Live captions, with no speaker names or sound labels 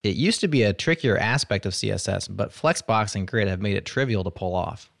It used to be a trickier aspect of CSS, but Flexbox and Grid have made it trivial to pull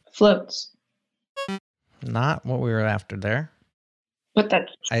off. Floats. Not what we were after there. But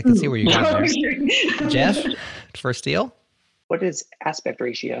that's I can see where you're going there. Jeff, for Steel? What is aspect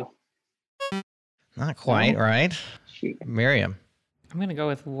ratio? Not quite, right? Shoot. Miriam? I'm going to go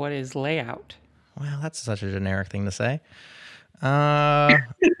with what is layout. Well, that's such a generic thing to say.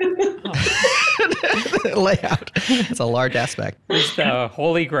 Layout. It's a large aspect. Is the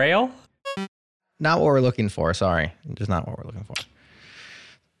Holy Grail? Not what we're looking for, sorry. Just not what we're looking for.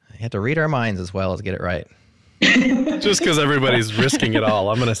 You have to read our minds as well as get it right. Just because everybody's risking it all,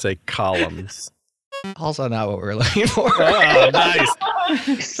 I'm going to say columns. Also not what we're looking for. Oh, nice.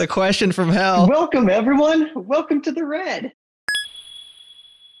 It's a question from hell. Welcome, everyone. Welcome to the red.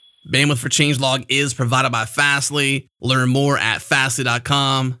 Bandwidth for Changelog is provided by Fastly. Learn more at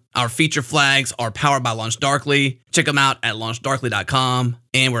fastly.com. Our feature flags are powered by LaunchDarkly. Check them out at launchdarkly.com.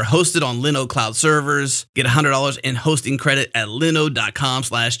 And we're hosted on Linode Cloud servers. Get $100 in hosting credit at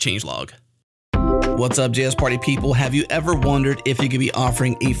linode.com/changelog. What's up, JS Party people? Have you ever wondered if you could be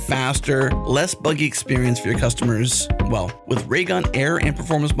offering a faster, less buggy experience for your customers? Well, with Raygun Error and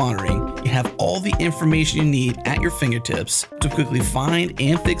Performance Monitoring, you have all the information you need at your fingertips to quickly find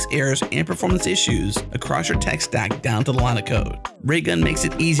and fix errors and performance issues across your tech stack down to the line of code. Raygun makes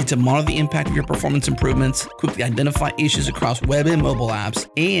it easy to monitor the impact of your performance improvements, quickly identify issues across web and mobile apps,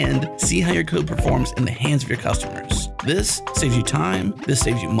 and see how your code performs in the hands of your customers. This saves you time, this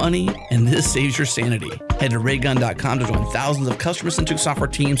saves you money, and this saves your sanity. Head to raygun.com to join thousands of customer-centric software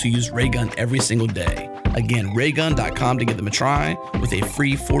teams who use Raygun every single day. Again, raygun.com to give them a try with a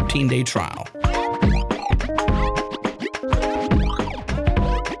free 14-day trial.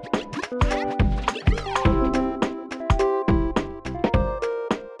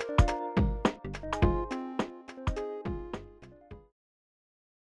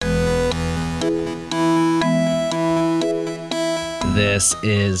 This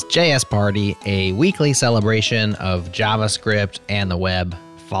is JS Party, a weekly celebration of JavaScript and the web.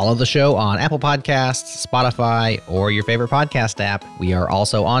 Follow the show on Apple Podcasts, Spotify, or your favorite podcast app. We are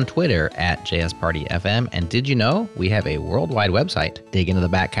also on Twitter at JSPartyFM. And did you know we have a worldwide website? Dig into the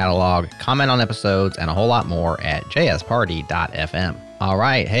back catalog, comment on episodes, and a whole lot more at jsparty.fm. All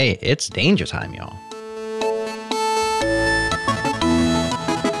right, hey, it's danger time, y'all.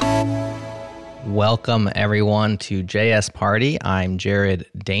 Welcome, everyone, to JS Party. I'm Jared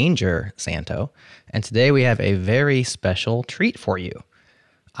Danger Santo, and today we have a very special treat for you.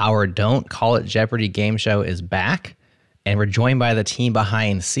 Our Don't Call It Jeopardy game show is back, and we're joined by the team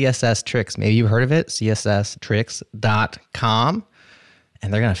behind CSS-Tricks. Maybe you've heard of it, CSS-Tricks.com,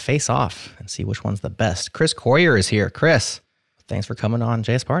 and they're going to face off and see which one's the best. Chris Coyer is here. Chris, thanks for coming on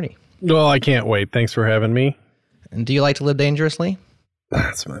JS Party. Well, I can't wait. Thanks for having me. And do you like to live dangerously?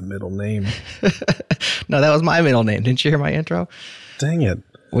 That's my middle name. No, that was my middle name. Didn't you hear my intro? Dang it.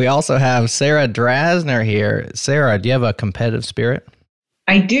 We also have Sarah Drasner here. Sarah, do you have a competitive spirit?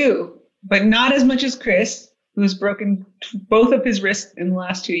 I do, but not as much as Chris, who has broken both of his wrists in the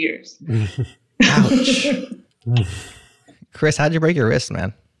last 2 years. Ouch. Chris, how'd you break your wrist,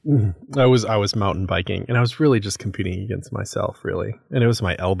 man? I was mountain biking, and I was really just competing against myself, really. And it was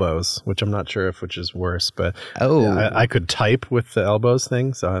my elbows, which I'm not sure which is worse, but I could type with the elbows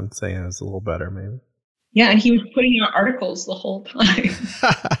thing, so I'm saying it was a little better, maybe. Yeah, and he was putting out articles the whole time.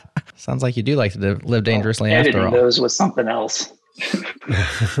 Sounds like you do like to live dangerously after all. Editing those was something else.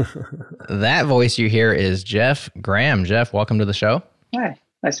 That voice you hear is Jeff Graham. Jeff, welcome to the show. Hi,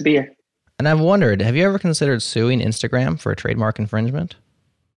 nice to be here. And I've wondered, have you ever considered suing Instagram for trademark infringement?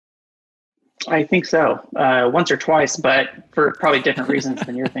 I think so. Once or twice, but for probably different reasons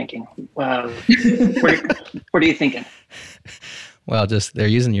than you're thinking. What are you thinking? Well, just they're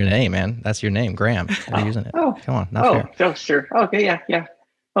using your name, man. That's your name, Graham. They're using it. Oh, come on, not fair. Oh, sure. Okay, yeah.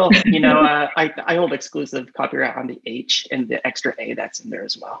 Well, I hold exclusive copyright on the H and the extra A that's in there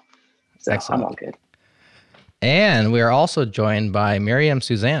as well. So excellent. I'm all good. And we are also joined by Miriam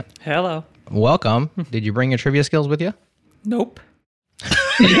Suzanne. Hello. Welcome. Did you bring your trivia skills with you? Nope.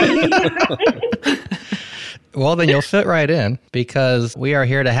 Well, then you'll fit right in because we are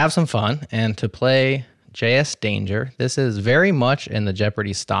here to have some fun and to play JS Danger. This is very much in the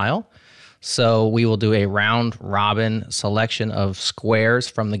Jeopardy style. So we will do a round robin selection of squares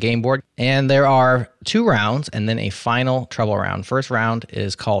from the game board. And there are 2 rounds and then a final trouble round. First round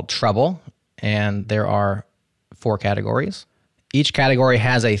is called Trouble, and there are 4 categories. Each category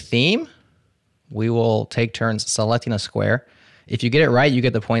has a theme. We will take turns selecting a square. If you get it right, you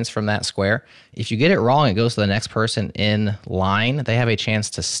get the points from that square. If you get it wrong, it goes to the next person in line. They have a chance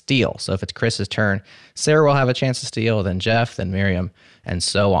to steal. So if it's Chris's turn, Sarah will have a chance to steal, then Jeff, then Miriam, and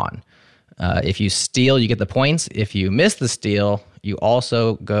so on. If you steal, you get the points. If you miss the steal, you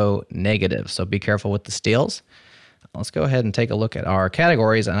also go negative. So be careful with the steals. Let's go ahead and take a look at our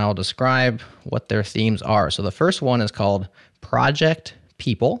categories, and I'll describe what their themes are. So the first one is called Project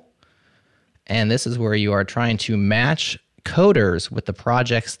People, and this is where you are trying to match coders with the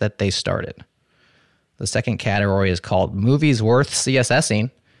projects that they started. The second category is called Movies Worth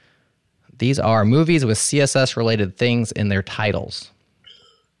CSSing. These are movies with CSS-related things in their titles.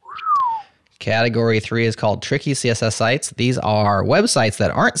 Category 3 is called Tricky CSS Sites. These are websites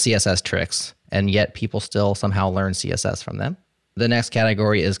that aren't CSS tricks, and yet people still somehow learn CSS from them. The next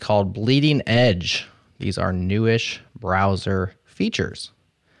category is called Bleeding Edge. These are newish browser features.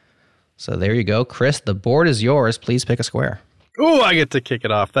 So there you go. Chris, the board is yours. Please pick a square. Oh, I get to kick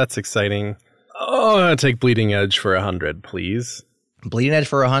it off. That's exciting. Oh, I'm going to take Bleeding Edge for 100, please. Bleeding Edge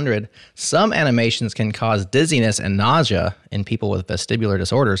for 100. Some animations can cause dizziness and nausea in people with vestibular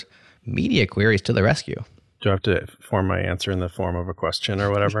disorders. Media queries to the rescue. Do I have to form my answer in the form of a question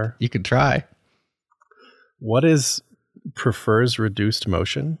or whatever? You could try. What prefers reduced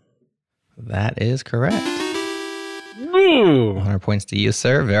motion? That is correct. Ooh. 100 points to you,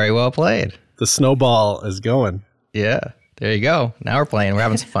 sir. Very well played. The snowball is going. Yeah, there you go. Now we're playing. We're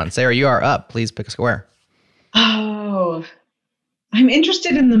having some fun. Sarah, you are up. Please pick a square. Oh, I'm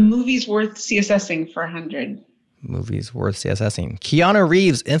interested in the movies worth CSSing for 100. Movies worth CSSing. Keanu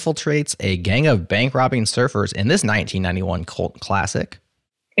Reeves infiltrates a gang of bank robbing surfers in this 1991 cult classic.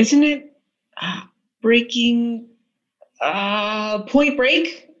 Isn't it Point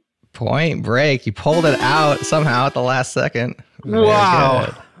Break? Point Break. You pulled it out somehow at the last second.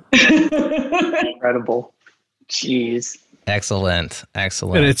 Wow. Incredible. Jeez. Excellent.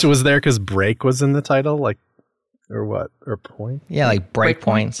 Excellent. And it was there because break was in the title, like, or what? Or point? Yeah, like break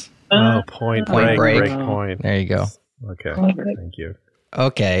points. Point break. break point. There you go. Okay. Thank you.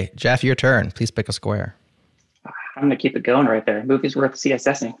 Okay, Jeff, your turn. Please pick a square. I'm going to keep it going right there. Movies worth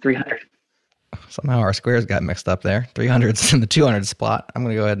CSSing, 300. Somehow our squares got mixed up there. 300's in the 200 spot. I'm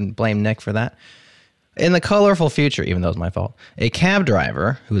going to go ahead and blame Nick for that. In the colorful future, even though it's my fault, a cab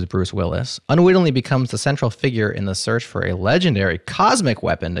driver, who is Bruce Willis, unwittingly becomes the central figure in the search for a legendary cosmic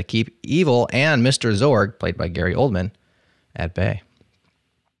weapon to keep evil and Mr. Zorg, played by Gary Oldman, at bay.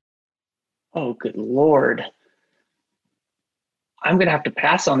 Oh, good Lord. I'm going to have to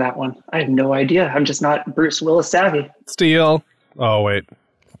pass on that one. I have no idea. I'm just not Bruce Willis savvy. Steal. Oh, wait.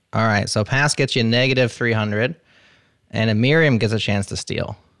 All right, so pass gets you negative 300, and Miriam gets a chance to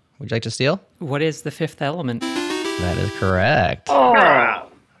steal. Would you like to steal? What is the fifth element? That is correct.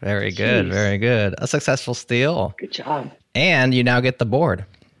 Oh, very good, very good. A successful steal. good job. And you now get the board.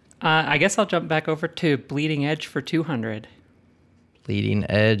 I guess I'll jump back over to Bleeding Edge for 200. Bleeding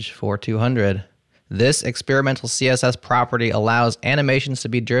Edge for 200. This experimental CSS property allows animations to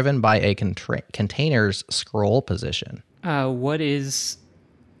be driven by a container's scroll position. What is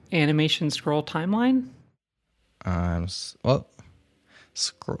animation scroll timeline? Scroll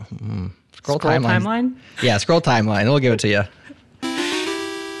timeline? Yeah, scroll timeline. We'll give it to you.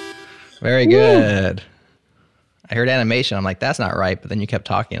 Very good. I heard animation. I'm like, that's not right. But then you kept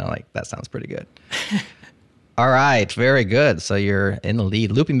talking. I'm like, that sounds pretty good. All right. Very good. So you're in the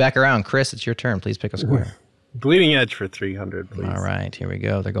lead. Looping back around. Chris, it's your turn. Please pick a square. Bleeding Edge for 300, please. All right. Here we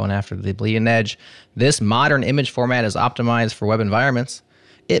go. They're going after the Bleeding Edge. This modern image format is optimized for web environments.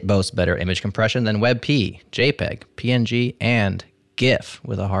 It boasts better image compression than WebP, JPEG, PNG, and GIF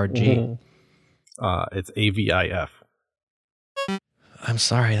with a hard G. It's AVIF. I'm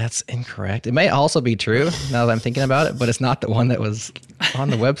sorry, that's incorrect. It may also be true now that I'm thinking about it, but it's not the one that was on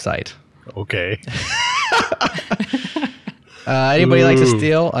the website. Okay. Anybody like to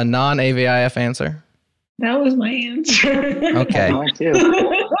steal a non-AVIF answer? That was my answer. Okay. Mine too.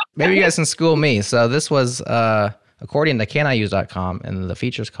 Maybe you guys can school me. So this was, according to caniuse.com, and the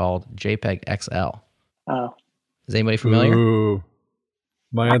feature's called JPEG XL. Oh. Is anybody familiar? Ooh.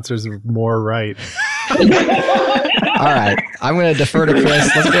 My answer's more right. All right. I'm going to defer to Chris.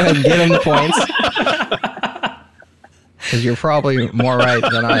 Let's go ahead and give him the points. Because you're probably more right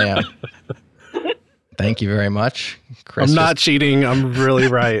than I am. Thank you very much. Chris. I'm not cheating. I'm really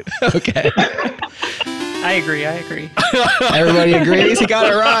right. Okay. I agree. Everybody agrees? He got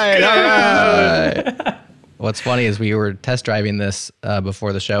it right. All right. What's funny is we were test driving this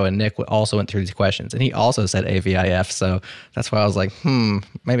before the show, and Nick also went through these questions, and he also said AVIF, so that's why I was like,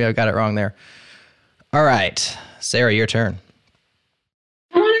 maybe I got it wrong there. All right. Sarah, your turn.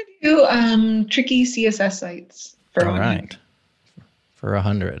 I want to do tricky CSS sites for All 100. right. for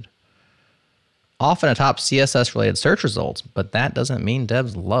 100. Often atop CSS-related search results, but that doesn't mean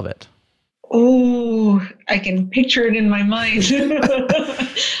devs love it. Oh, I can picture it in my mind.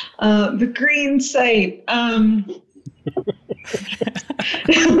 The green site.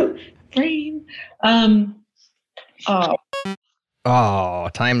 Green. Oh,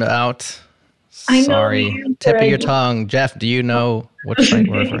 timed out. I know Sorry. the answer. Tip of your tongue. Jeff, do you know which site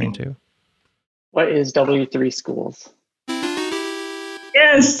we're referring to? What is W3 Schools?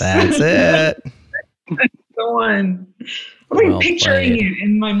 Yes. That's it. That's the one. I'm picturing played. it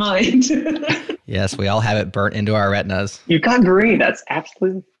in my mind. Yes, we all have it burnt into our retinas. You got green. That's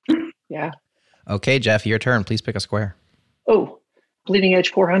absolutely, yeah. Okay, Jeff, your turn. Please pick a square. Oh, Bleeding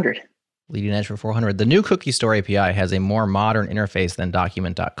Edge 400. Leading edge for 400. The new Cookie Store API has a more modern interface than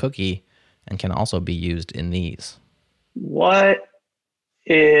document.cookie and can also be used in these. What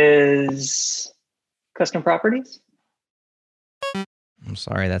is custom properties? I'm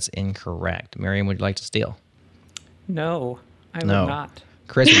sorry, that's incorrect. Miriam, would you like to steal? No, I would No. not.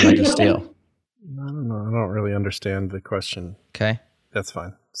 Chris, would you like to steal? I don't know. I don't really understand the question. Okay. That's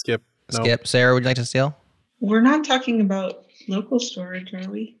fine. Skip. No. Skip. Sarah, would you like to steal? We're not talking about local storage, are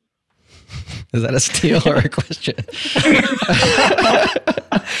we? Is that a steal or a question?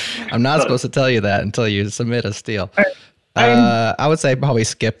 I'm not supposed to tell you that until you submit a steal. I would say probably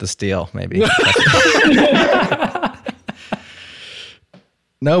skip the steal, maybe.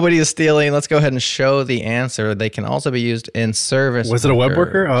 Nobody is stealing. Let's go ahead and show the answer. They can also be used in service. Was it a web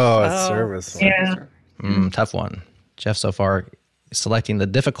worker? Oh, it's Oh, service. Yeah. Tough one. Jeff so far selecting the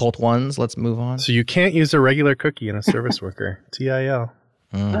difficult ones. Let's move on. So you can't use a regular cookie in a service worker. TIL.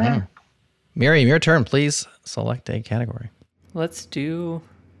 Mhm. Miriam, your turn. Please select a category. Let's do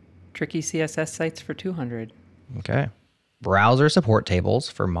tricky CSS sites for 200. Okay. Browser support tables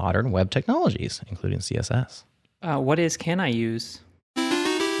for modern web technologies, including CSS. What is can I use?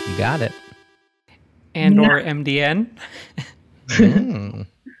 You got it. And or MDN?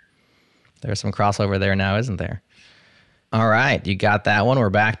 There's some crossover there now, isn't there? All right. You got that one. We're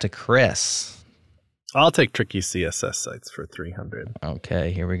back to Chris. I'll take tricky CSS sites for 300.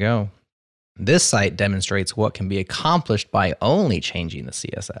 Okay, here we go. This site demonstrates what can be accomplished by only changing the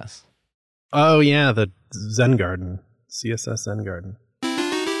CSS. Oh, yeah, the Zen Garden. CSS Zen Garden.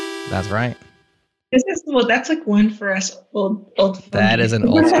 That's right. That's like one for us old. That is an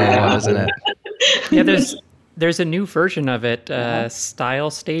old school one, isn't it? Yeah, there's a new version of it, Style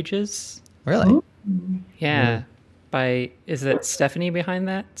Stages. Really? Yeah, is it Stephanie behind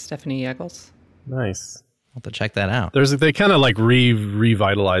that? Stephanie Eccles? Nice. I'll have to check that out. They kind of like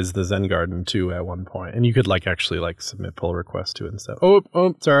revitalized the Zen Garden too at one point, and you could like actually like submit pull requests to it and stuff.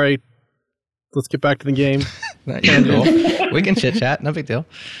 Oh, sorry. Let's get back to the game. Cool. We can chit chat. No big deal.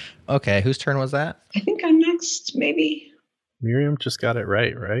 Okay, whose turn was that? I think I'm next, maybe. Miriam just got it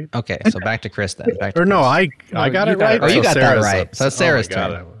right? Okay, so back to Chris then. I got it right. Oh, you got that Sarah's right. up. So Sarah's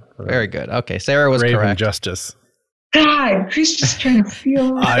turn. Very good. Okay, Sarah was Brave correct. Injustice. God, Chris just trying to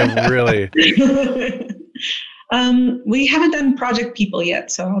feel. I really. We haven't done Project People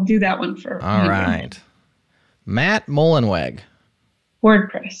yet, so I'll do that one for. All right. Matt Mullenweg.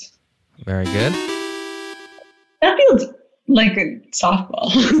 WordPress. Very good. That feels like a softball.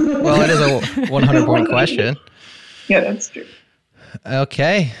 Well, it is a 100-point question. Yeah, that's true.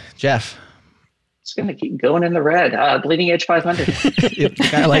 Okay, Jeff. Just going to keep going in the red. Bleeding Edge 500. It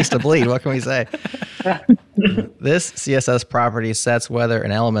kind of likes to bleed. What can we say? This CSS property sets whether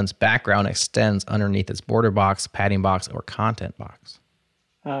an element's background extends underneath its border box, padding box, or content box.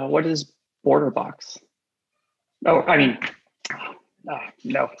 What is border box? Oh, I mean,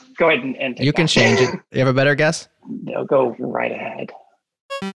 no. Go ahead and take You can that. change it. You have a better guess? No, go right ahead.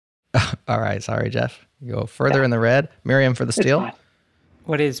 All right. Sorry, Jeff. You go further in the red. Miriam for the steal. fine.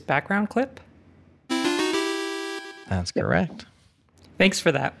 What is background clip? That's correct. Thanks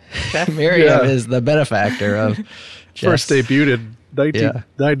for that, Jeff. Miriam is the benefactor of First Jeff's- debuted in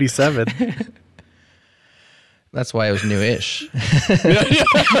 1997. That's why it was new-ish.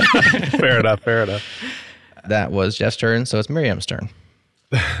 Fair enough. That was Jeff's turn, so it's Miriam's turn.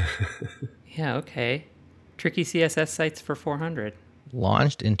 Yeah, okay. Tricky CSS sites for 400.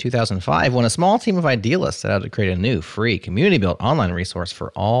 Launched in 2005 when a small team of idealists set out to create a new, free, community-built online resource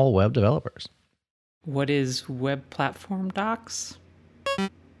for all web developers. What is web platform docs?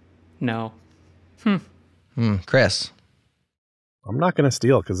 No. Chris. I'm not going to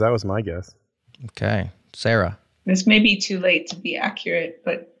steal because that was my guess. Okay. Sarah. This may be too late to be accurate,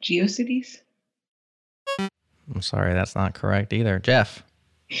 but GeoCities? I'm sorry, that's not correct either. Jeff.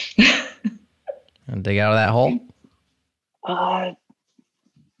 Gonna dig out of that hole?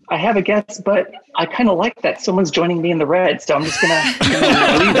 I have a guess, but I kind of like that someone's joining me in the red, so I'm just gonna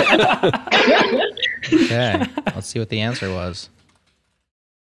leave it. Okay, let's see what the answer was.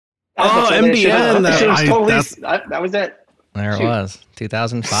 MDN. That was it. There it was,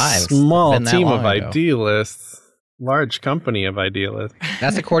 2005. Small team of idealists, large company of idealists.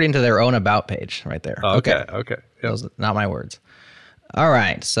 That's according to their own about page right there. Okay. Yep. Those are not my words. All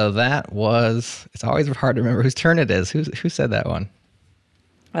right, so that was. It's always hard to remember whose turn it is. Who said that one?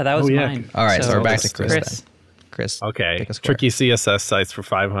 That was mine. All right, so we're back to Chris. Then. Chris. Okay. Tricky CSS sites for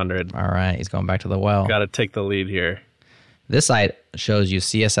 500. All right, he's going back to the well. Got to take the lead here. This site shows you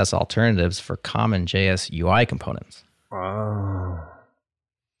CSS alternatives for common JS UI components. Oh.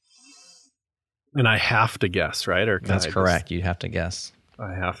 And I have to guess, right? Or that's correct. You have to guess.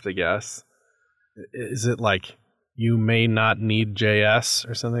 I have to guess. Is it like you may not need JS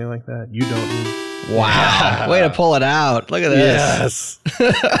or something like that? You don't need. Wow. Way to pull it out. Look at this. Yes.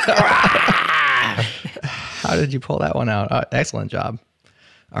 How did you pull that one out? Oh, excellent job.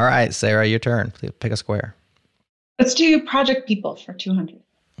 All right, Sarah, your turn. Please pick a square. Let's do project people for 200.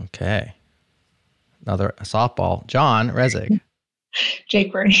 Okay. Another softball. John Rezig.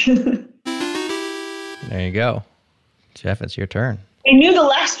 jQuery. There you go. Jeff, it's your turn. I knew the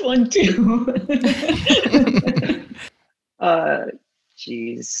last one too.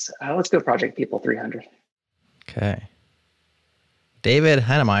 Let's go project people 300. Okay. David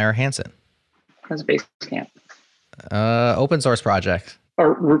Hannemeyer Hansen. How's Basecamp? Open source project.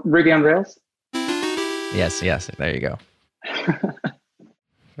 Or Ruby on Rails? Yes. There you go.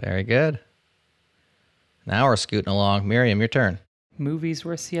 Very good. Now we're scooting along. Miriam, your turn. Movies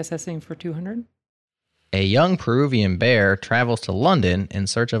worth CSSing for 200? A young Peruvian bear travels to London in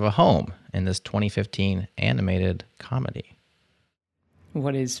search of a home in this 2015 animated comedy.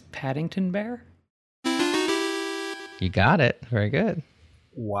 What is Paddington Bear? You got it. Very good.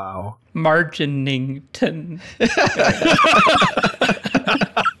 Wow. Marginington.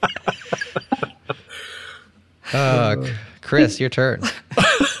 Chris, your turn.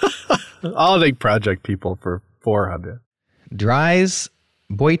 I'll take project people for 400. Dries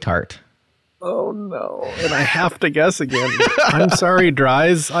Boitart. Oh no. And I have to guess again. I'm sorry,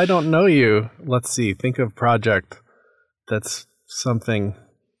 Dries. I don't know you. Let's see. Think of project that's something.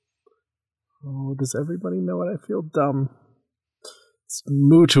 Oh, does everybody know what I feel dumb? It's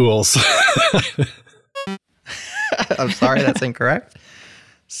Moo Tools. I'm sorry, that's incorrect.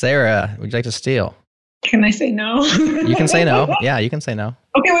 Sarah, would you like to steal? Can I say no? You can say no. Yeah, you can say no.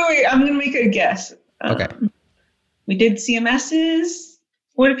 Okay, wait. I'm going to make a guess. Okay. We did CMSs.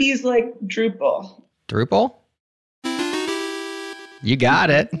 What if he's like Drupal? Drupal? You got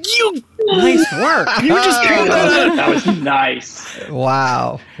it. Nice work. You just pulled that out. That was nice.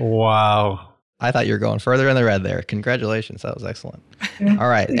 Wow. I thought you were going further in the red there. Congratulations. That was excellent. All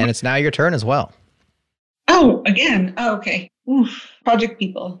right. And it's now your turn as well. Oh, again. Oh, okay. Oof. Project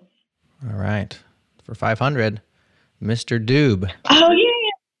people. All right. For 500, Mr. Doob. Oh,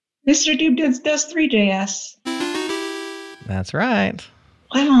 yeah. Mr. Doob does 3JS. That's right.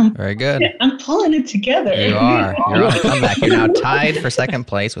 Wow. Very good. I'm pulling it together. You are. You're on the comeback. You're now tied for second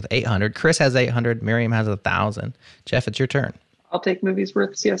place with 800. Chris has 800. Miriam has 1,000. Jeff, it's your turn. I'll take movies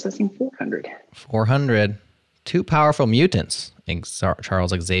worth CSSing 400. 400. Two powerful mutants,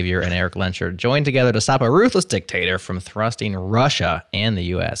 Charles Xavier and Eric Lencher, joined together to stop a ruthless dictator from thrusting Russia and the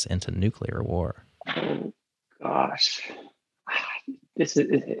U.S. into nuclear war. Oh, gosh.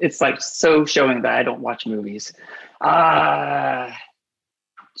 It's like so showing that I don't watch movies.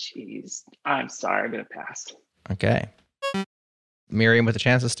 Jeez. I'm sorry. I'm going to pass. Okay. Miriam with a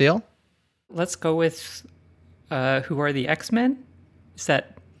chance to steal? Let's go with who are the X-Men? Is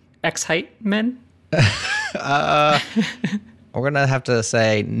that X-Height Men? We're going to have to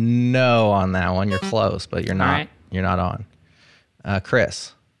say no on that one. You're close, but you're not. Right. You're not on.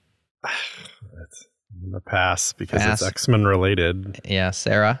 Chris. I'm going to pass because it's X-Men related. Yeah,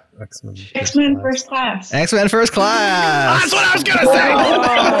 Sarah. X-Men First Class. X-Men First Class. That's what I was going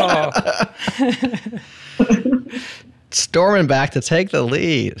to say. Storming back to take the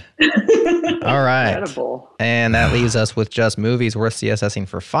lead. All right. Incredible. And that leaves us with just movies worth CSSing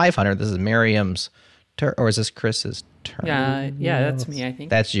for 500. This is Miriam's turn, or is this Chris's turn? Yeah, that's me, I think.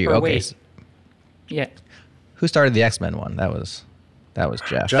 That's you. Or okay. Wait. Yeah. Who started the X-Men one? That was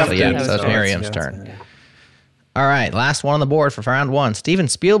Jeff. Jeff so did. so it's Miriam's turn. Yeah. All right, last one on the board for round one. Steven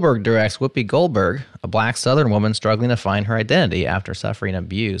Spielberg directs Whoopi Goldberg, a black Southern woman struggling to find her identity after suffering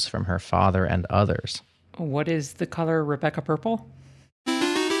abuse from her father and others. What is the color Rebecca Purple?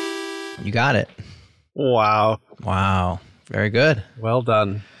 You got it. Wow. Very good. Well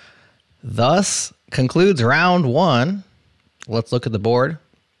done. Thus concludes round one. Let's look at the board.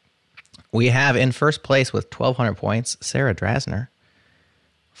 We have in first place with 1,200 points, Sarah Drasner.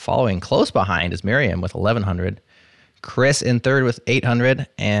 Following close behind is Miriam with 1,100. Chris in third with 800.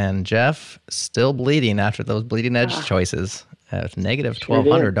 And Jeff still bleeding after those bleeding edge choices at negative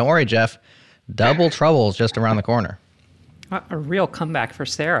 1,200. Don't worry, Jeff. Double trouble's just around the corner. A real comeback for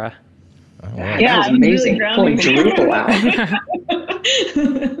Sarah. That was amazing. Really Pulling Jerusalem out.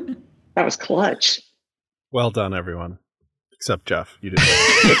 That was clutch. Well done, everyone. Except Jeff. You did.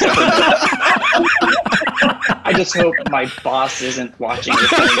 I just hope my boss isn't watching this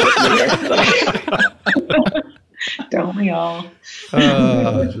thing with me. Don't we all?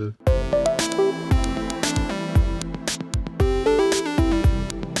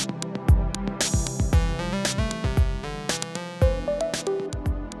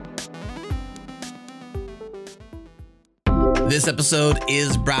 This episode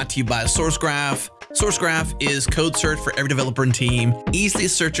is brought to you by SourceGraph. SourceGraph is code search for every developer and team. Easily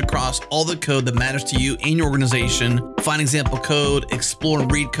search across all the code that matters to you and your organization. Find example code, explore and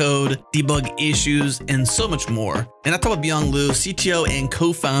read code, debug issues, and so much more. And I talked with Byung Lu, CTO and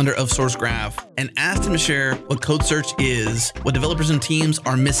co-founder of SourceGraph, and asked him to share what code search is, what developers and teams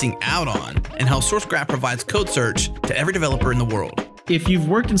are missing out on, and how SourceGraph provides code search to every developer in the world. If you've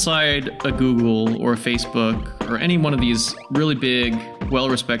worked inside a Google or a Facebook or any one of these really big,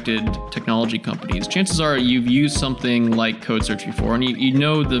 well-respected technology companies, chances are you've used something like code search before, and you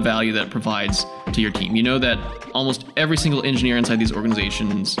know the value that it provides to your team. You know that almost every single engineer inside these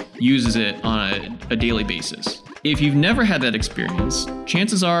organizations uses it on a daily basis. If you've never had that experience,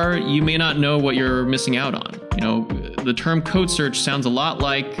 chances are you may not know what you're missing out on. You know, the term code search sounds a lot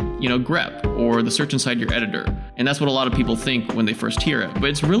like, grep or the search inside your editor. And that's what a lot of people think when they first hear it. But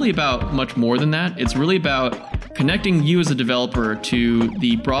it's really about much more than that. It's really about connecting you as a developer to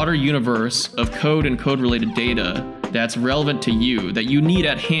the broader universe of code and code-related data that's relevant to you, that you need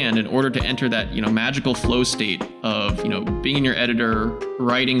at hand in order to enter that, magical flow state of, being in your editor,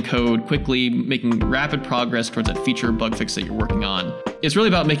 writing code quickly, making rapid progress towards that feature or bug fix that you're working on. It's really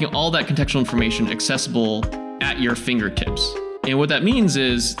about making all that contextual information accessible at your fingertips. And what that means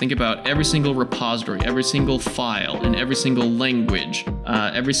is think about every single repository, every single file, and every single language,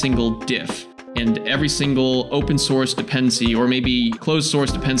 every single diff, and every single open source dependency or maybe closed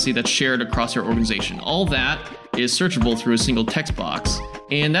source dependency that's shared across your organization. All that is searchable through a single text box.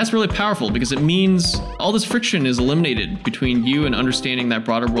 And that's really powerful because it means all this friction is eliminated between you and understanding that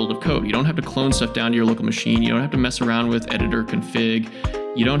broader world of code. You don't have to clone stuff down to your local machine. You don't have to mess around with editor config.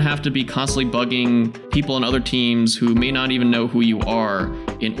 You don't have to be constantly bugging people on other teams who may not even know who you are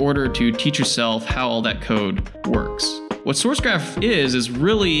in order to teach yourself how all that code works. What SourceGraph is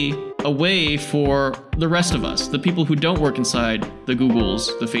really a way for the rest of us, the people who don't work inside the Googles,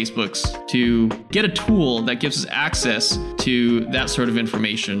 the Facebooks, to get a tool that gives us access to that sort of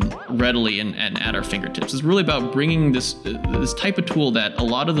information readily and at our fingertips. It's really about bringing this type of tool that a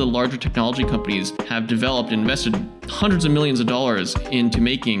lot of the larger technology companies have developed and invested hundreds of millions of dollars into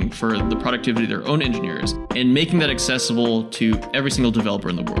making for the productivity of their own engineers and making that accessible to every single developer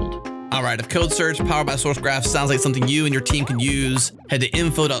in the world. All right, if code search powered by SourceGraph sounds like something you and your team can use, head to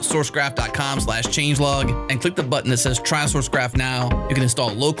info.sourcegraph.com/changelog and click the button that says try SourceGraph now. You can install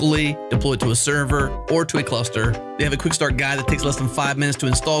it locally, deploy it to a server or to a cluster. They have a quick start guide that takes less than 5 minutes to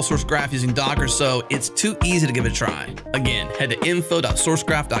install SourceGraph using Docker, so it's too easy to give it a try. Again, head to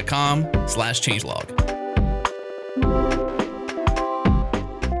info.sourcegraph.com/changelog.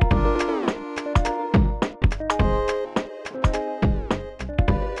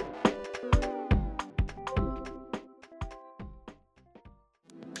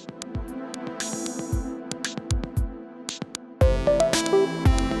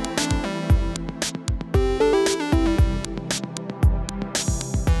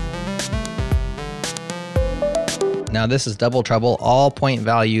 Now this is double trouble. All point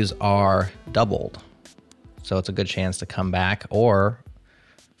values are doubled. So it's a good chance to come back or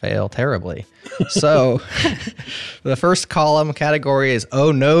fail terribly. So the first column category is,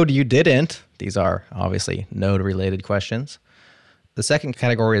 oh, node, you didn't. These are obviously node related questions. The second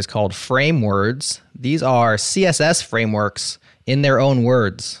category is called frame words. These are CSS frameworks in their own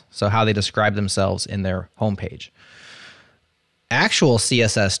words. So how they describe themselves in their homepage. Actual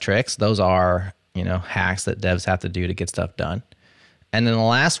CSS tricks, those are hacks that devs have to do to get stuff done. And then the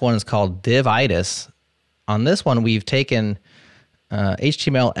last one is called divitis. On this one, we've taken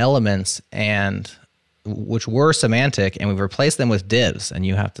HTML elements which were semantic, and we've replaced them with divs, and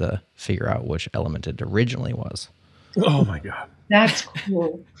you have to figure out which element it originally was. Oh my God. That's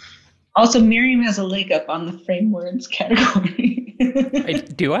cool. Also, Miriam has a leg up on the frame words category.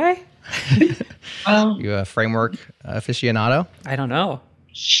 Do I? You a framework aficionado? I don't know.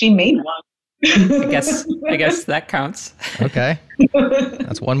 She made one. I guess that counts. Okay.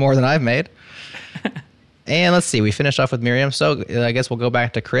 That's one more than I've made. And let's see, we finished off with Miriam, so I guess we'll go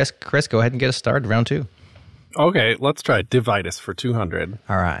back to Chris. Chris, go ahead and get us started, round 2. Okay, let's try dividus for 200.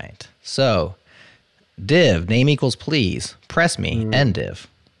 All right. So, div, name equals please, press me, end div.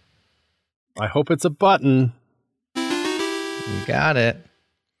 I hope it's a button. You got it.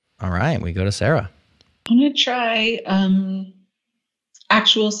 All right, we go to Sarah. I'm going to try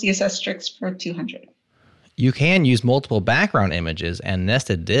actual CSS-Tricks for 200. You can use multiple background images and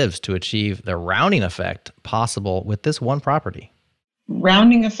nested divs to achieve the rounding effect possible with this one property.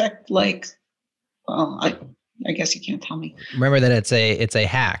 Rounding effect, like, well, I guess you can't tell me. Remember that it's a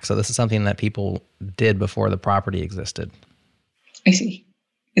hack, so this is something that people did before the property existed. I see.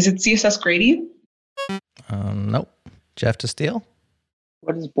 Is it CSS gradient? Nope. Jeff to steal?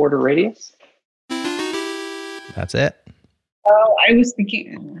 What is border radius? That's it. Oh, I was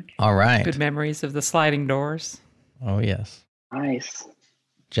thinking. All right. Good memories of the sliding doors. Oh, yes. Nice.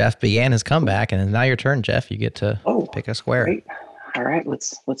 Jeff began his comeback, and now your turn, Jeff. You get to pick a square. Great. All right,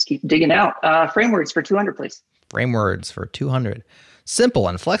 let's keep digging out. Frameworks for 200, please. Framewords for 200. Simple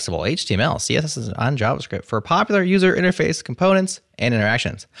and flexible HTML, CSS on JavaScript for popular user interface components and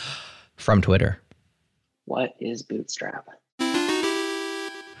interactions. From Twitter. What is Bootstrap?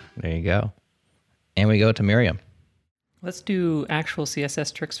 There you go. And we go to Miriam. Let's do actual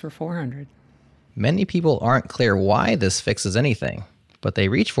CSS tricks for 400. Many people aren't clear why this fixes anything, but they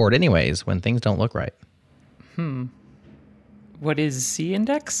reach for it anyways when things don't look right. What is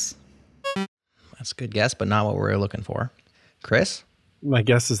C-index? That's a good guess, but not what we're looking for. Chris? My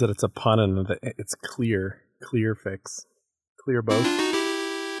guess is that it's a pun and that it's clear fix. Clear both.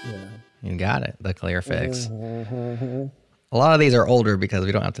 Yeah. You got it, the clear fix. A lot of these are older because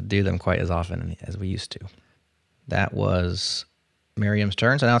we don't have to do them quite as often as we used to. That was Miriam's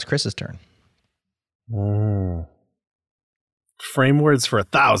turn, so now it's Chris's turn. Framewords for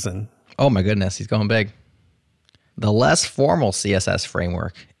 1,000. Oh my goodness, he's going big. The less formal CSS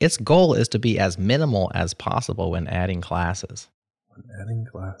framework, its goal is to be as minimal as possible when adding classes. When adding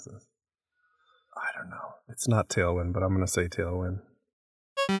classes? I don't know. It's not Tailwind, but I'm going to say Tailwind.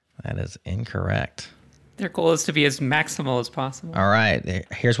 That is incorrect. Their goal is to be as maximal as possible. All right,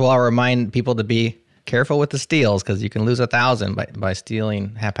 here's where I'll remind people to be careful with the steals because you can lose 1,000 by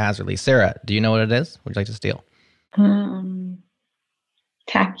stealing haphazardly. Sarah, do you know what it is? Would you like to steal?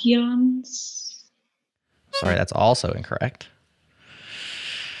 Tachyons? Sorry, that's also incorrect.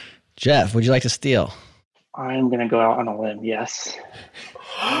 Jeff, would you like to steal? I'm going to go out on a limb, yes.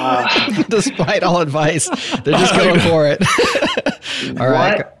 Despite all advice, they're just going for it. All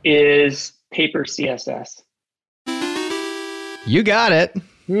right. What is paper CSS? You got it.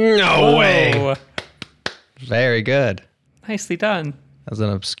 No way. Very good. Nicely done. That was an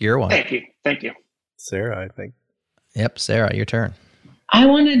obscure one. Thank you. Sarah, I think. Yep, Sarah, your turn. I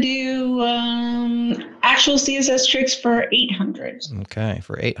want to do actual CSS tricks for 800. Okay,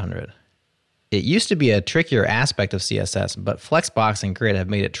 for 800. It used to be a trickier aspect of CSS, but Flexbox and Grid have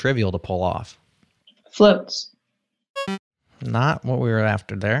made it trivial to pull off. Floats. Not what we were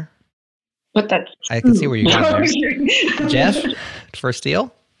after there. But that's true. I can see where you got there. Jeff, for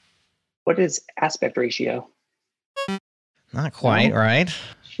steal? What is aspect ratio? Not quite, right?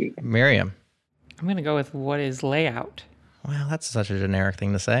 Shoot. Miriam. I'm going to go with what is layout. Well, that's such a generic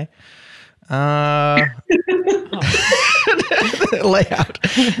thing to say. Layout.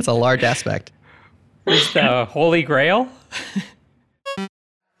 It's a large aspect. Is the Holy Grail?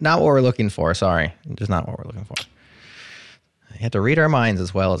 Not what we're looking for, sorry. Just not what we're looking for. You have to read our minds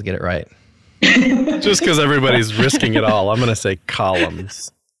as well as get it right. Just because everybody's risking it all, I'm going to say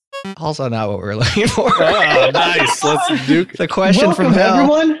columns. Also not what we're looking for. Oh, nice. Let's do the question from hell.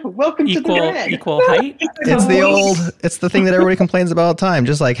 Everyone. Welcome to the dread. Equal height? It's the thing that everybody complains about all the time,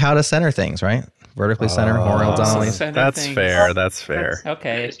 just like how to center things, right? Vertically center, horizontally. That's fair. That's fair.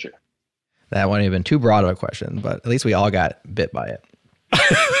 Okay. That's true. That wouldn't have been too broad of a question, but at least we all got bit by it.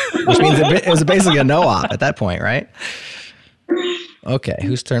 Which means it was basically a no-op at that point, right? Okay,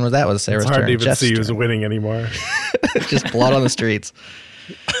 whose turn was that? Was Sarah's turn? It's hard to even Jeff's see who's turn. winning anymore. Just blood on the streets.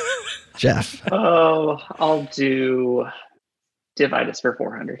 Jeff. Oh, I'll do dividus for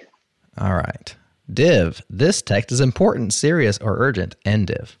 400. All right. Div. This text is important, serious, or urgent. End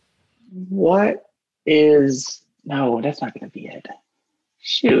div. What is... No, that's not going to be it.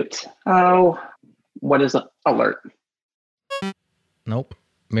 Shoot. Oh, what is alert? Nope.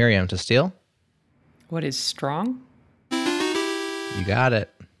 Miriam, to steal? What is strong? You got it.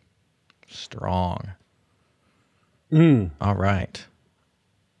 Strong. All right.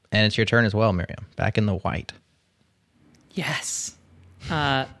 And it's your turn as well, Miriam. Back in the white. Yes.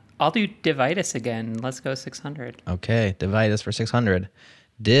 I'll do divitis again. Let's go 600. Okay, divitis for 600.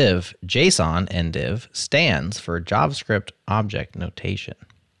 Div, JSON, and div stands for JavaScript Object Notation.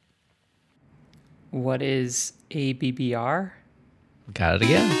 What is ABBR? Got it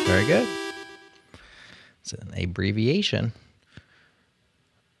again. Very good. It's an abbreviation.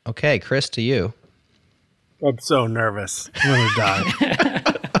 Okay, Chris, to you. I'm so nervous. I'm going to die.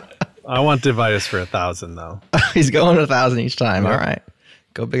 I want divitis for 1,000, though. He's going 1,000 each time. Yep. All right.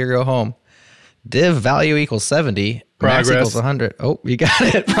 Go big or go home. Div value equals 70. Progress. Max equals 100. Oh, you got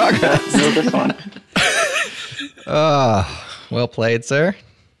it. Progress. No, this one. Well played, sir.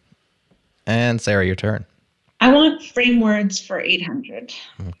 And Sarah, your turn. I want frame words for 800.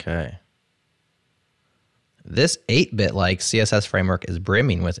 Okay. This 8-bit-like CSS framework is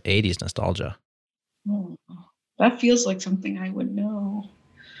brimming with 80s nostalgia. Oh, that feels like something I would know.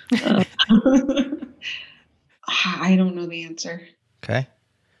 I don't know the answer. Okay.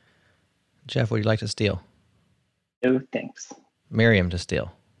 Jeff, would you like to steal? No, thanks. Miriam to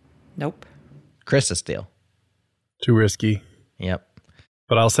steal. Nope. Chris to steal. Too risky. Yep.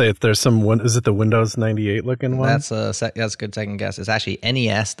 But I'll say if there's some one, is it the Windows 98 looking one? That's a good second guess. It's actually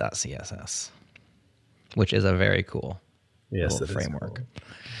nes.css, which is a very cool little framework.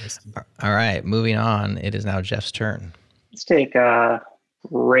 Cool. All right, moving on. It is now Jeff's turn. Let's take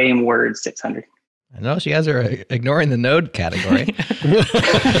frame word 600. I notice you guys are ignoring the node category.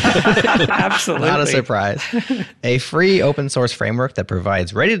 Absolutely. Not a surprise. A free open source framework that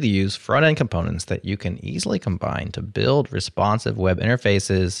provides ready-to-use front-end components that you can easily combine to build responsive web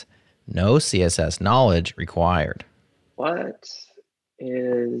interfaces. No CSS knowledge required. What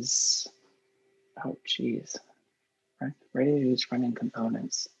is... Oh, geez. Ready-to-use front-end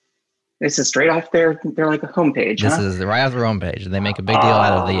components. This is straight off they're like a homepage, This is right off the homepage, and they make a big deal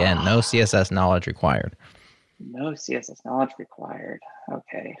out of the end. No CSS knowledge required. No CSS knowledge required.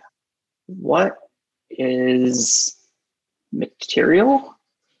 Okay. What is material?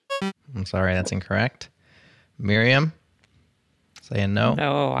 I'm sorry, that's incorrect. Miriam, saying no.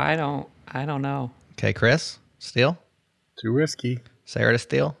 No, I don't know. Okay, Chris, steal. Too risky. Sarah to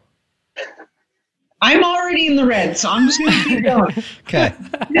steal. I'm already in the red, so I'm just going to keep going. Okay.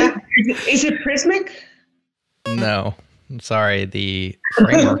 Is it Prismic? No, I'm sorry. The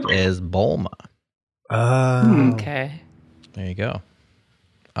framework is Bulma. Okay. There you go.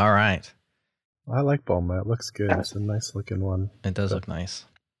 All right. I like Bulma. It looks good. It's a nice looking one. It does look nice.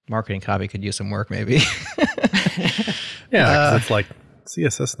 Marketing copy could use some work, maybe. Yeah, 'cause it's like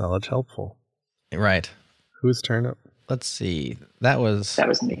CSS knowledge helpful. Right. Whose turn up? Let's see. That was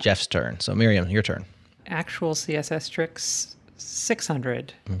me. Jeff's turn. So Miriam, your turn. Actual CSS-Tricks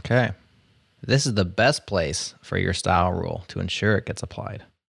 600. Okay. This is the best place for your style rule to ensure it gets applied.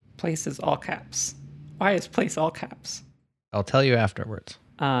 Place is all caps. Why is place all caps? I'll tell you afterwards.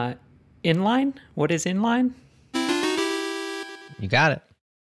 Inline? What is inline? You got it.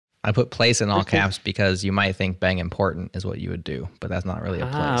 I put place in all caps because you might think bang important is what you would do, but that's not really a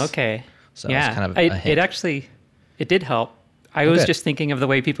place. Okay. So yeah, it's kind of a hint. It did help. I was just thinking of the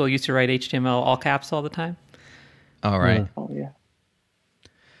way people used to write HTML all caps all the time. All right. Oh, yeah.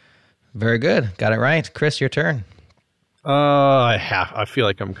 Very good. Got it right. Chris, your turn. I feel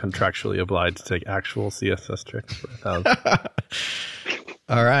like I'm contractually obliged to take actual CSS tricks for 1,000.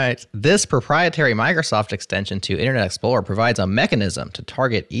 All right. This proprietary Microsoft extension to Internet Explorer provides a mechanism to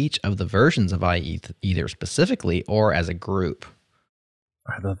target each of the versions of IE either specifically or as a group.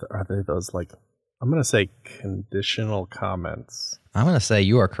 Are they those like, I'm going to say conditional comments. I'm going to say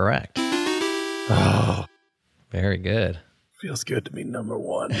you are correct. Oh, very good. Feels good to be number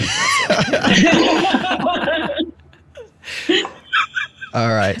one. All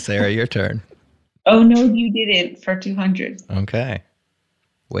right, Sarah, your turn. Oh, no, you didn't for 200. Okay.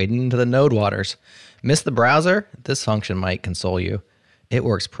 Wading into the node waters. Miss the browser? This function might console you. It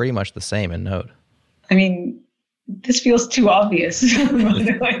works pretty much the same in Node. I mean, this feels too obvious.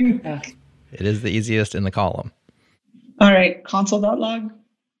 It is the easiest in the column. All right, console.log.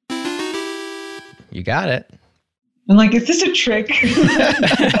 You got it. I'm like, is this a trick?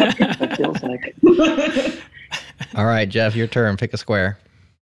 That feels like it. All right, Jeff, your turn. Pick a square.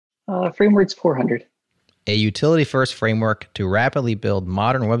 Frameworks 400. A utility-first framework to rapidly build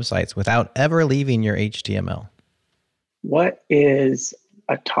modern websites without ever leaving your HTML. What is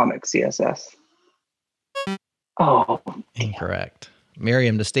atomic CSS? Oh, incorrect.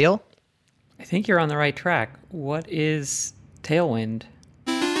 Miriam to steal? I think you're on the right track. What is Tailwind?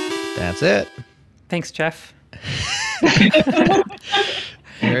 That's it. Thanks, Jeff.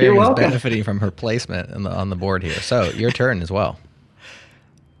 Miriam is benefiting from her placement on the board here. So your turn as well.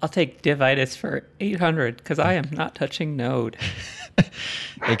 I'll take divitis for 800 because I am not touching Node.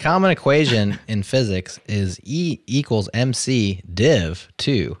 A common equation in physics is E equals MC div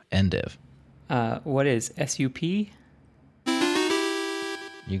to NDiv. What is SUP? You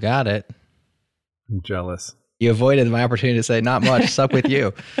got it. I'm jealous. You avoided my opportunity to say not much. Sup with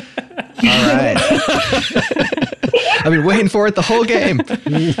you. All right. I've been waiting for it the whole game.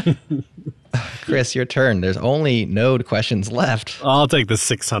 Chris, your turn. There's only node questions left. I'll take the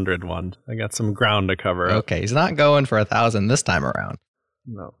 600 one. I got some ground to cover up. Okay, he's not going for 1,000 this time around.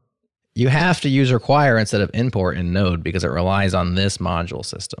 No. You have to use require instead of import in Node because it relies on this module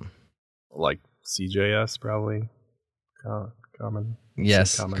system. Like CJS, probably. Common.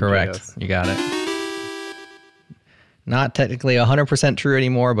 Yes, common correct. JS. You got it. Not technically 100% true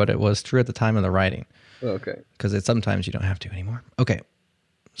anymore, but it was true at the time of the writing. Okay. Because sometimes you don't have to anymore. Okay,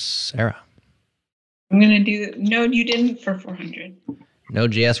 Sarah. I'm going to do the Node you didn't for 400.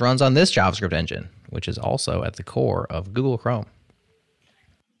 Node.js runs on this JavaScript engine, which is also at the core of Google Chrome.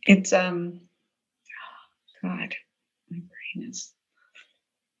 It's, God, my brain is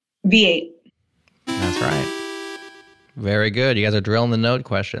V8. That's right. Very good. You guys are drilling the Node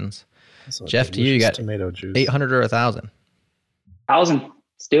questions. So Jeff, to you got tomato juice. 800 or 1,000? 1,000.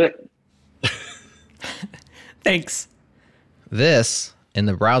 Let's do it. Thanks. This, in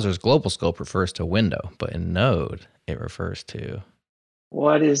the browser's global scope, refers to window, but in Node, it refers to...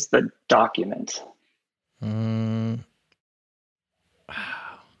 What is the document?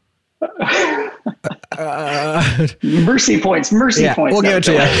 Mercy points. Mercy points. We'll give it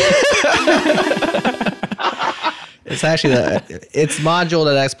to you. It's actually it's module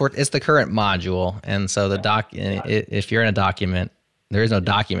that export. It's the current module, and so the if you're in a document, there is no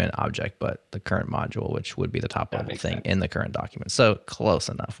document object, but the current module, which would be the top level thing in the current document. So close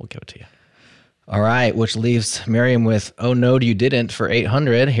enough. We'll give it to you. All right, which leaves Miriam with "Oh Node, you didn't" for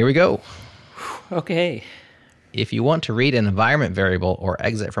 800. Here we go. Okay. If you want to read an environment variable or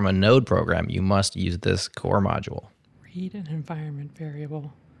exit from a Node program, you must use this core module. Read an environment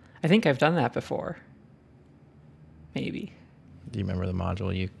variable. I think I've done that before. Maybe. Do you remember the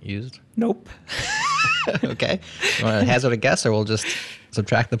module you used? Nope. Okay. You want to hazard a guess, or we'll just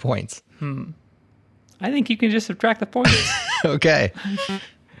subtract the points? I think you can just subtract the points. Okay.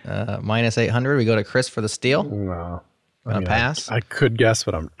 Minus 800. We go to Chris for the steal. No. Gonna pass? I could guess,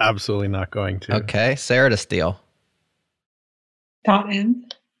 but I'm absolutely not going to. Okay. Sarah to steal. .m.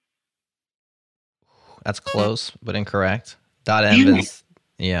 That's close, but incorrect. .m is,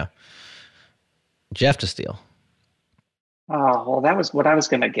 yeah. Jeff to steal. Oh, well, that was what I was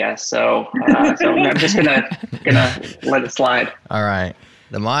going to guess. So I'm just gonna let it slide. All right.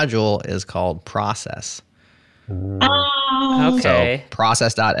 The module is called process. Oh, Okay. So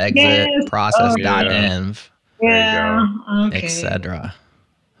process.exit, Yes. process.env, yeah. Okay. etc.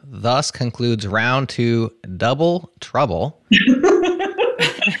 Thus concludes round 2 double trouble.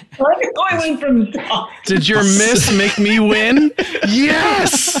 I went from the top. Did your miss make me win?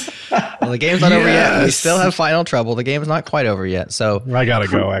 Yes! Well, the game's not over yet. We still have final trouble. The game's not quite over yet. So I gotta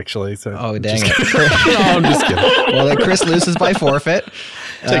go, actually. So oh, dang it. no, I'm just kidding. Well, then Chris loses by forfeit.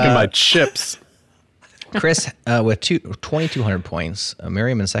 Taking my chips. Chris with 2,200 points.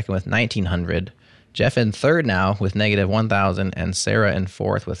 Miriam in second with 1,900. Jeff in third now with negative 1,000. And Sarah in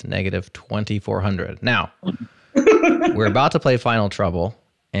fourth with negative 2,400. Now, we're about to play Final Trouble.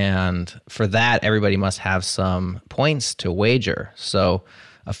 And for that, everybody must have some points to wager. So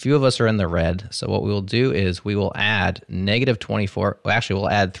a few of us are in the red. So what we will do is we will add negative 24. Well, actually, we'll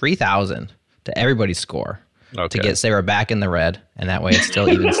add 3,000 to everybody's score to get Sarah back in the red. And that way it's still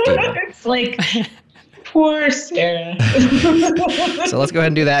even Steven. It's like, poor Sarah. So let's go ahead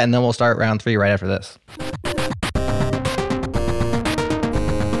and do that. And then we'll start round 3 right after this.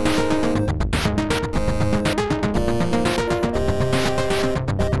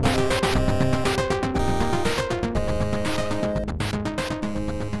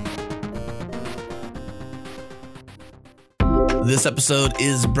 This episode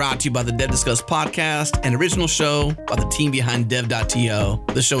is brought to you by the Dev Discuss podcast, an original show by the team behind dev.to.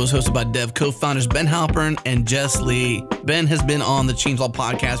 The show is hosted by Dev co-founders Ben Halpern and Jess Lee. Ben has been on the Changelog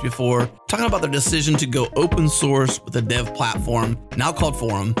podcast before, talking about their decision to go open source with a dev platform, now called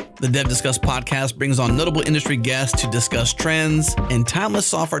Forum. The Dev Discuss podcast brings on notable industry guests to discuss trends and timeless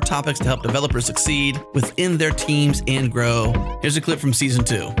software topics to help developers succeed within their teams and grow. Here's a clip from season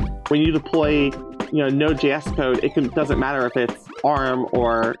 2. When you deploy Node.js code, doesn't matter if it's ARM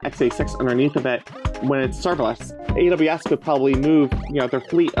or x86 underneath of it. When it's serverless, AWS could probably move their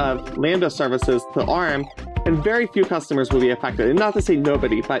fleet of Lambda services to ARM, and very few customers will be affected. And not to say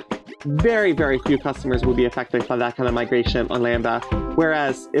nobody, but very, very few customers will be affected by that kind of migration on Lambda.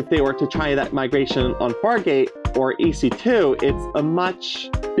 Whereas if they were to try that migration on Fargate, or EC2, it's a much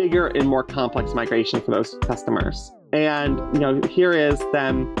bigger and more complex migration for those customers. And, here is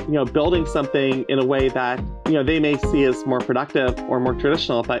them, building something in a way that, they may see as more productive or more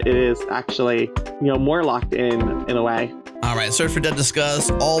traditional, but it is actually, more locked in a way. All right, search for Dev Discuss,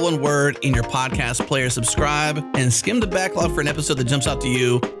 all one word, in your podcast player. Subscribe and skim the backlog for an episode that jumps out to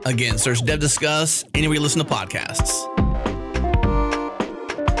you. Again, search Dev Discuss anywhere you listen to podcasts.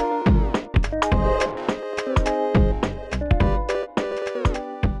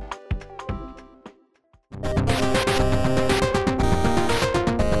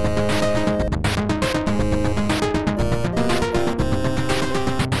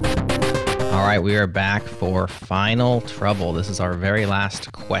 We are back for Final Trouble. This is our very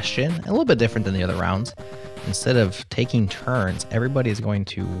last question, a little bit different than the other rounds. Instead of taking turns, everybody is going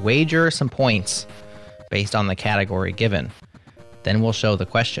to wager some points based on the category given. Then we'll show the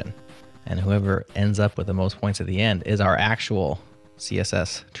question, and whoever ends up with the most points at the end is our actual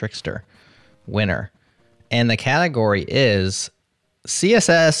CSS Trickster winner. And the category is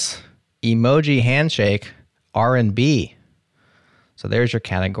CSS Emoji Handshake R&B. So there's your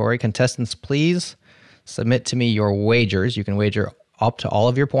category. Contestants, please submit to me your wagers. You can wager up to all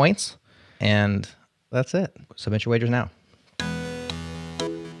of your points. And that's it. Submit your wagers now.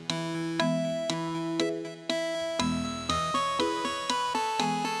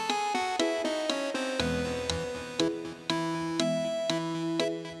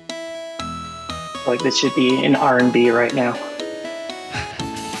 Like this should be in R&B right now.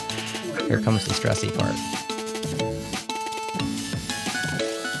 Here comes the stressy part.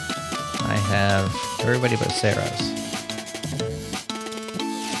 I have everybody but Sarah's.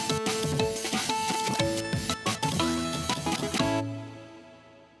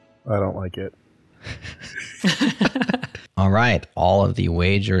 I don't like it. All right, all of the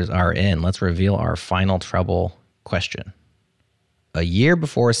wagers are in. Let's reveal our Final Trouble question. A year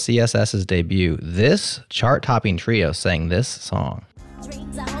before CSS's debut, this chart-topping trio sang this song.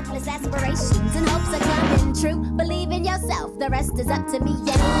 Dreams are hopeless aspirations and hopes are coming true. Believe in yourself, the rest is up to me.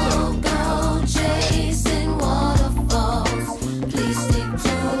 Go chasing waterfalls. Please stick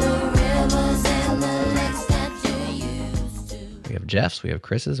to the rivers and the lakes that you used to. We have Jeff's, we have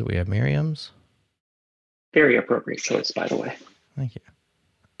Chris's, we have Miriam's. Very appropriate choice, by the way. Thank you.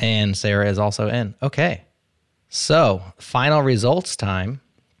 And Sarah is also in. Okay. So, final results time.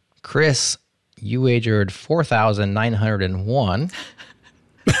 Chris, you wagered 4,901.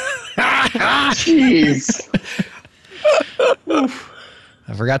 Jeez.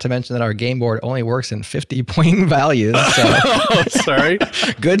 I forgot to mention that our game board only works in 50-point values. So Oh, sorry.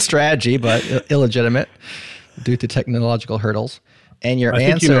 Good strategy, but illegitimate due to technological hurdles. And your answer... I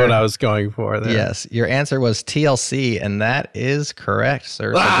think you know what I was going for there. Yes, your answer was TLC, and that is correct,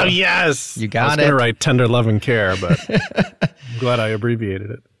 sir. Oh, yes! You got I was going to write Tender Love and Care, but I'm glad I abbreviated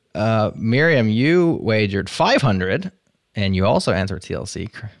it. Miriam, you wagered 500, and you also answered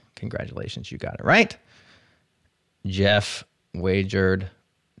TLC. Congratulations, you got it right. Jeff wagered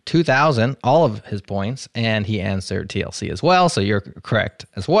 2,000, all of his points, and he answered TLC as well, so you're correct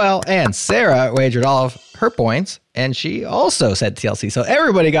as well. And Sarah wagered all of her points, and she also said TLC, so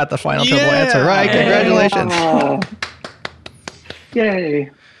everybody got the Final Trouble answer right. Congratulations.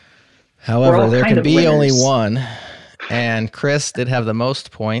 Yay. However, there can be only one, and Chris did have the most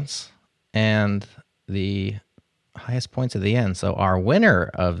points and the highest points at the end, so our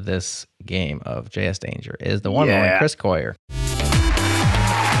winner of this game of JS Danger is the one and only Chris Coyer.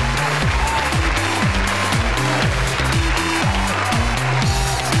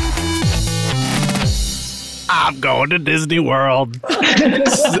 I'm going to Disney World. I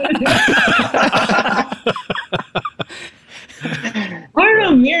don't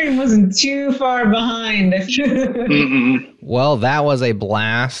know, Miriam wasn't too far behind. Well, that was a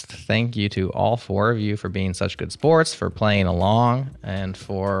blast. Thank you to all four of you for being such good sports, for playing along, and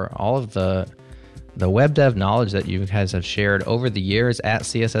for all of the web dev knowledge that you guys have shared over the years at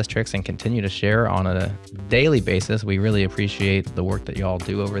CSS-Tricks and continue to share on a daily basis. We really appreciate the work that you all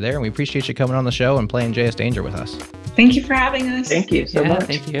do over there, and we appreciate you coming on the show and playing JS Danger with us. Thank you for having us. Thank you so much.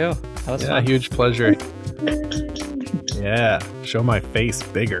 Thank you. That was fun. Huge pleasure. Yeah, show my face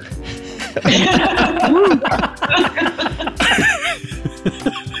bigger.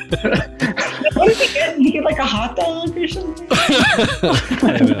 What did he get? Did he get like a hot dog or something?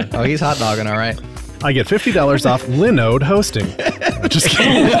 Oh, he's hot dogging, all right. I get $50 off Linode hosting. Just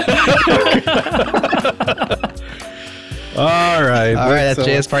kidding. All right. All right, that's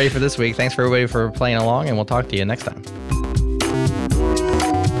JS Party for this week. Thanks for everybody for playing along, and we'll talk to you next time.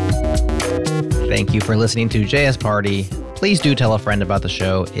 Thank you for listening to JS Party. Please do tell a friend about the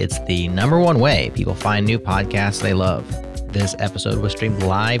show. It's the #1 way people find new podcasts they love. This episode was streamed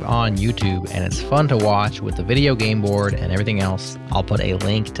live on YouTube, and it's fun to watch with the video game board and everything else. I'll put a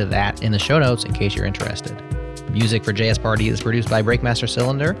link to that in the show notes in case you're interested. Music for JS Party is produced by Breakmaster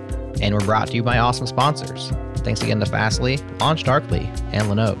Cylinder, and we're brought to you by awesome sponsors. Thanks again to Fastly, LaunchDarkly, and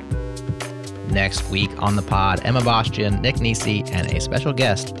Linode. Next week on the pod, Emma Bastian, Nick Nisi, and a special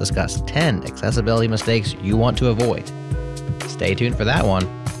guest discuss 10 accessibility mistakes you want to avoid. Stay tuned for that one.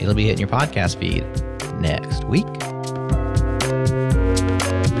 It'll be hitting your podcast feed next week.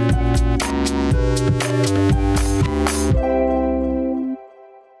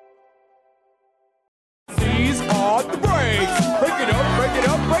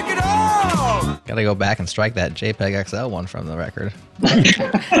 Gotta go back and strike that JPEG XL one from the record.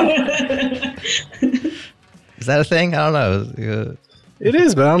 Is that a thing? I don't know. It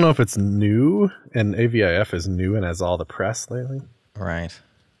is, but I don't know if it's new, and AVIF is new and has all the press lately. Right.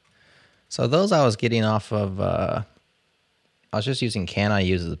 So those I was getting off of, I was just using Can I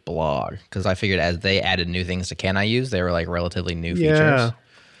Use's blog, because I figured as they added new things to Can I Use, they were like relatively new features.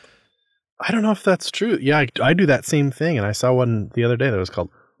 I don't know if that's true. Yeah, I do that same thing, and I saw one the other day that was called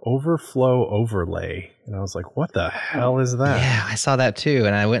Overflow Overlay, and I was like, what the hell is that? Yeah, I saw that too,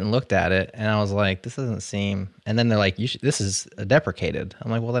 and I went and looked at it, and I was like, this doesn't seem, and then they're like, this is deprecated. I'm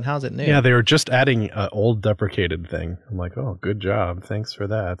like, well, then how's it new? Yeah, they were just adding an old deprecated thing. I'm like, oh, good job, thanks for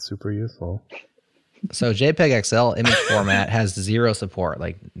that, super useful. So JPEG XL image format has zero support,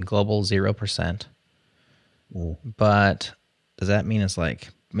 like global 0%. But does that mean it's like,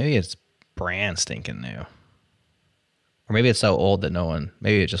 maybe it's brand stinking new? Or maybe it's so old that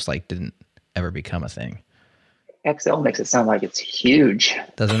maybe it just like didn't ever become a thing. XL makes it sound like it's huge.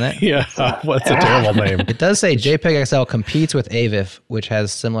 Doesn't it? Yeah, what's a terrible name? It does say JPEG XL competes with AVIF, which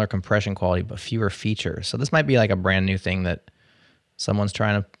has similar compression quality but fewer features. So this might be like a brand new thing that someone's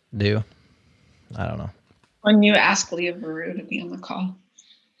trying to do. I don't know. When you ask Leah Baru to be on the call.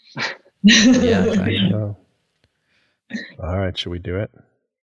 Yeah. All right, should we do it?